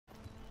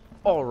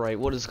Alright,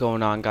 what is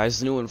going on, guys?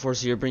 The New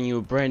Enforcer here, bringing you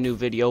a brand new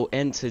video,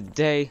 and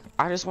today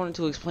I just wanted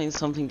to explain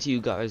something to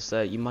you guys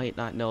that you might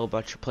not know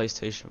about your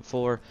PlayStation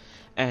 4,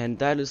 and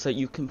that is that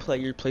you can play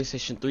your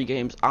PlayStation 3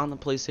 games on the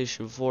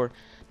PlayStation 4.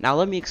 Now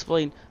let me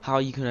explain how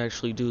you can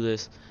actually do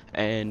this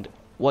and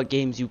what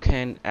games you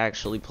can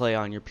actually play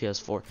on your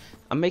PS4.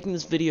 I'm making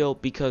this video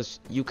because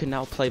you can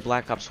now play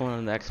Black Ops 1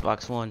 on the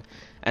Xbox One,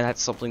 and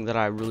that's something that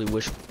I really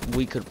wish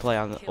we could play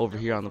on over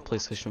here on the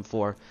PlayStation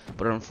 4,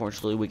 but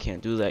unfortunately we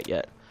can't do that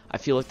yet. I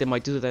feel like they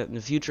might do that in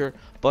the future,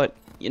 but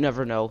you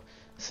never know.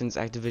 Since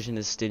Activision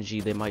is stingy,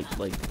 they might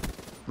like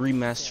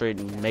remaster it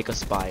and make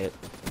us buy it,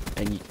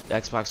 and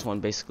Xbox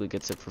One basically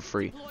gets it for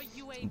free.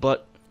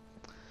 But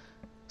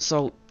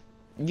so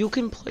you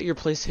can play your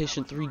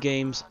PlayStation 3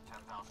 games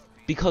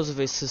because of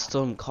a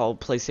system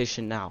called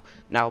PlayStation Now.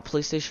 Now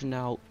PlayStation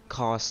Now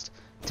costs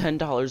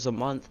 $10 a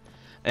month,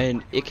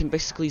 and it can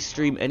basically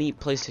stream any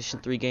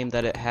PlayStation 3 game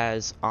that it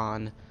has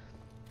on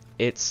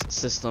its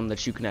system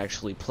that you can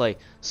actually play.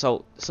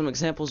 So some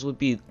examples would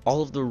be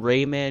all of the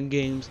Rayman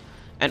games,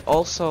 and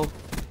also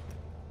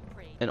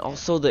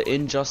the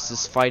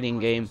Injustice fighting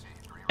game,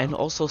 and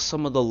also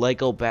some of the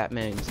Lego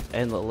Batmans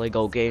and the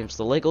Lego games.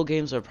 The Lego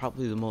games are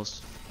probably the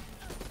most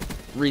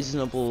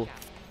reasonable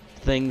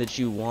thing that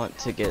you want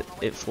to get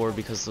it for,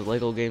 because the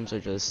Lego games are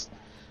just,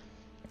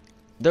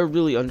 they're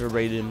really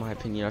underrated in my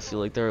opinion. I feel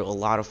like they're a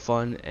lot of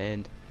fun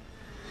and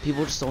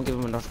people just don't give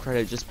them enough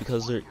credit just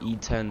because they're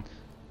E10.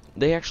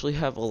 They actually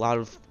have a lot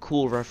of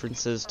cool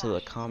references to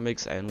the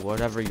comics and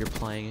whatever you're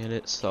playing in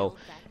it. So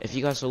if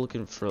you guys are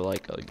looking for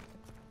like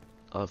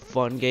a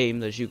fun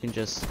game that you can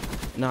just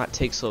not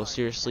take so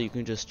seriously, you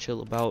can just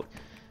chill about,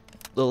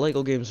 the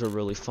Lego games are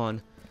really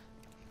fun.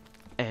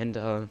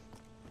 And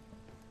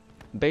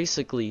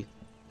basically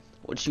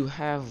what you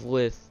have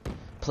with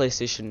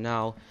PlayStation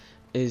Now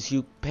is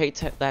you pay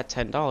that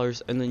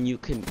 $10 and then you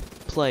can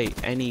play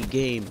any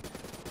game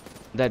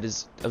that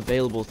is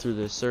available through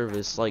the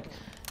service. Like,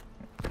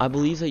 I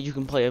believe that you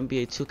can play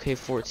NBA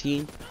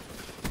 2K14,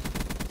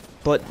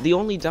 but the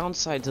only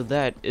downside to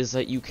that is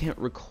that you can't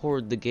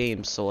record the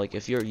game. So like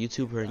if you're a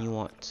YouTuber and you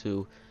want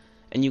to,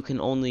 and you can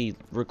only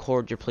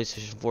record your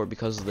PlayStation 4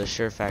 because of the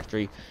share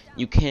factory,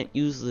 you can't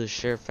use the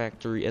share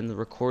factory and the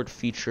record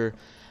feature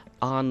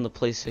on the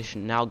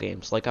PlayStation Now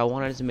games. Like, I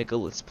wanted to make a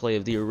let's play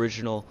of the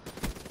original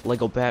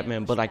Lego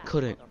Batman, but I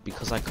couldn't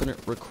because I couldn't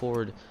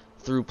record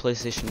through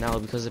PlayStation Now,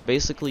 because it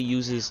basically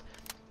uses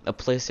a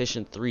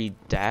PlayStation 3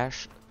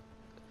 dash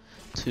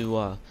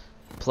to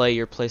play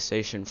your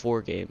PlayStation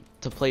 4 game,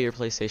 to play your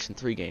PlayStation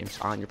 3 games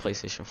on your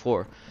PlayStation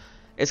 4.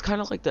 It's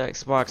kind of like the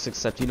Xbox,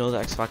 except you know the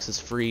Xbox is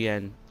free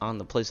and on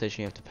the PlayStation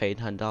you have to pay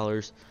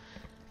 $10.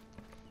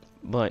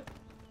 But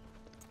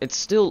it's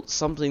still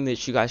something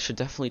that you guys should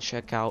definitely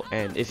check out,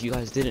 and if you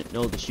guys didn't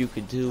know that you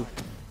could do,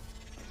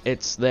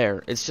 it's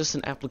there. It's just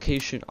an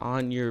application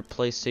on your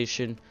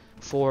PlayStation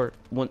 4.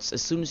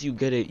 As soon as you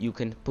get it, you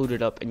can boot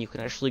it up and you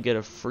can actually get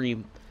a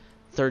free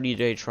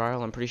 30-day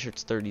trial. I'm pretty sure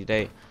it's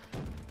 30-day.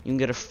 You can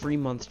get a free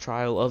month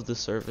trial of the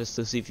service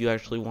to see if you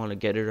actually want to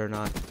get it or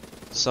not.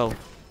 So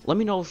let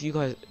me know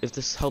if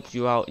this helped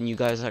you out and you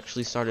guys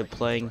actually started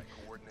playing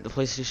the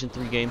PlayStation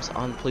 3 games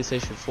on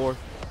PlayStation 4.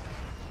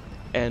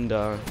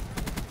 And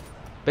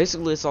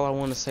basically that's all I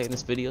want to say in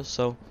this video.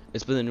 So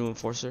it's been the New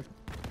Enforcer.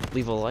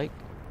 Leave a like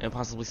and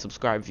possibly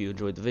subscribe if you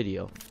enjoyed the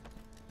video,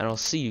 and I'll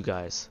see you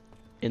guys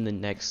in the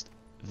next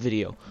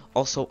video.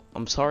 Also,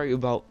 I'm sorry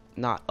about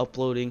not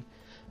uploading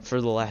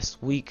for the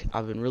last week.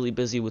 I've been really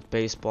busy with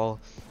baseball,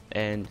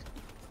 and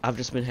I've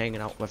just been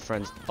hanging out with my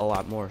friends a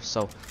lot more.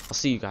 So I'll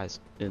see you guys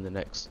in the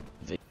next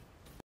video.